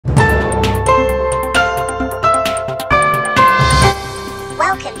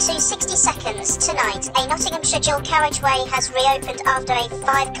Nottinghamshire dual-carriageway has reopened after a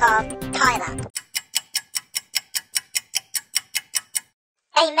 5-car pile-up.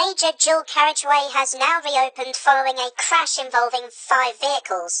 A major dual-carriageway has now reopened following a crash involving 5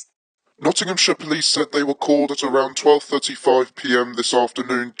 vehicles. Nottinghamshire police said they were called at around 12:35 p.m. this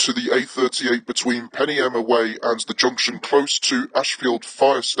afternoon to the A38 between Penny Emma Way and the junction close to Ashfield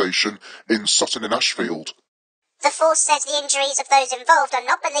Fire Station in Sutton-in-Ashfield. The force says the injuries of those involved are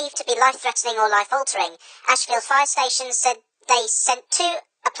not believed to be life-threatening or life-altering. Ashfield Fire Station said they sent 2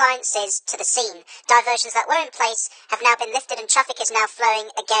 appliances to the scene. Diversions that were in place have now been lifted and traffic is now flowing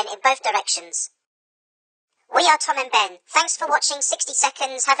again in both directions. We are Tom and Ben. Thanks for watching 60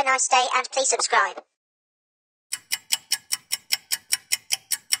 Seconds. Have a nice day and please subscribe.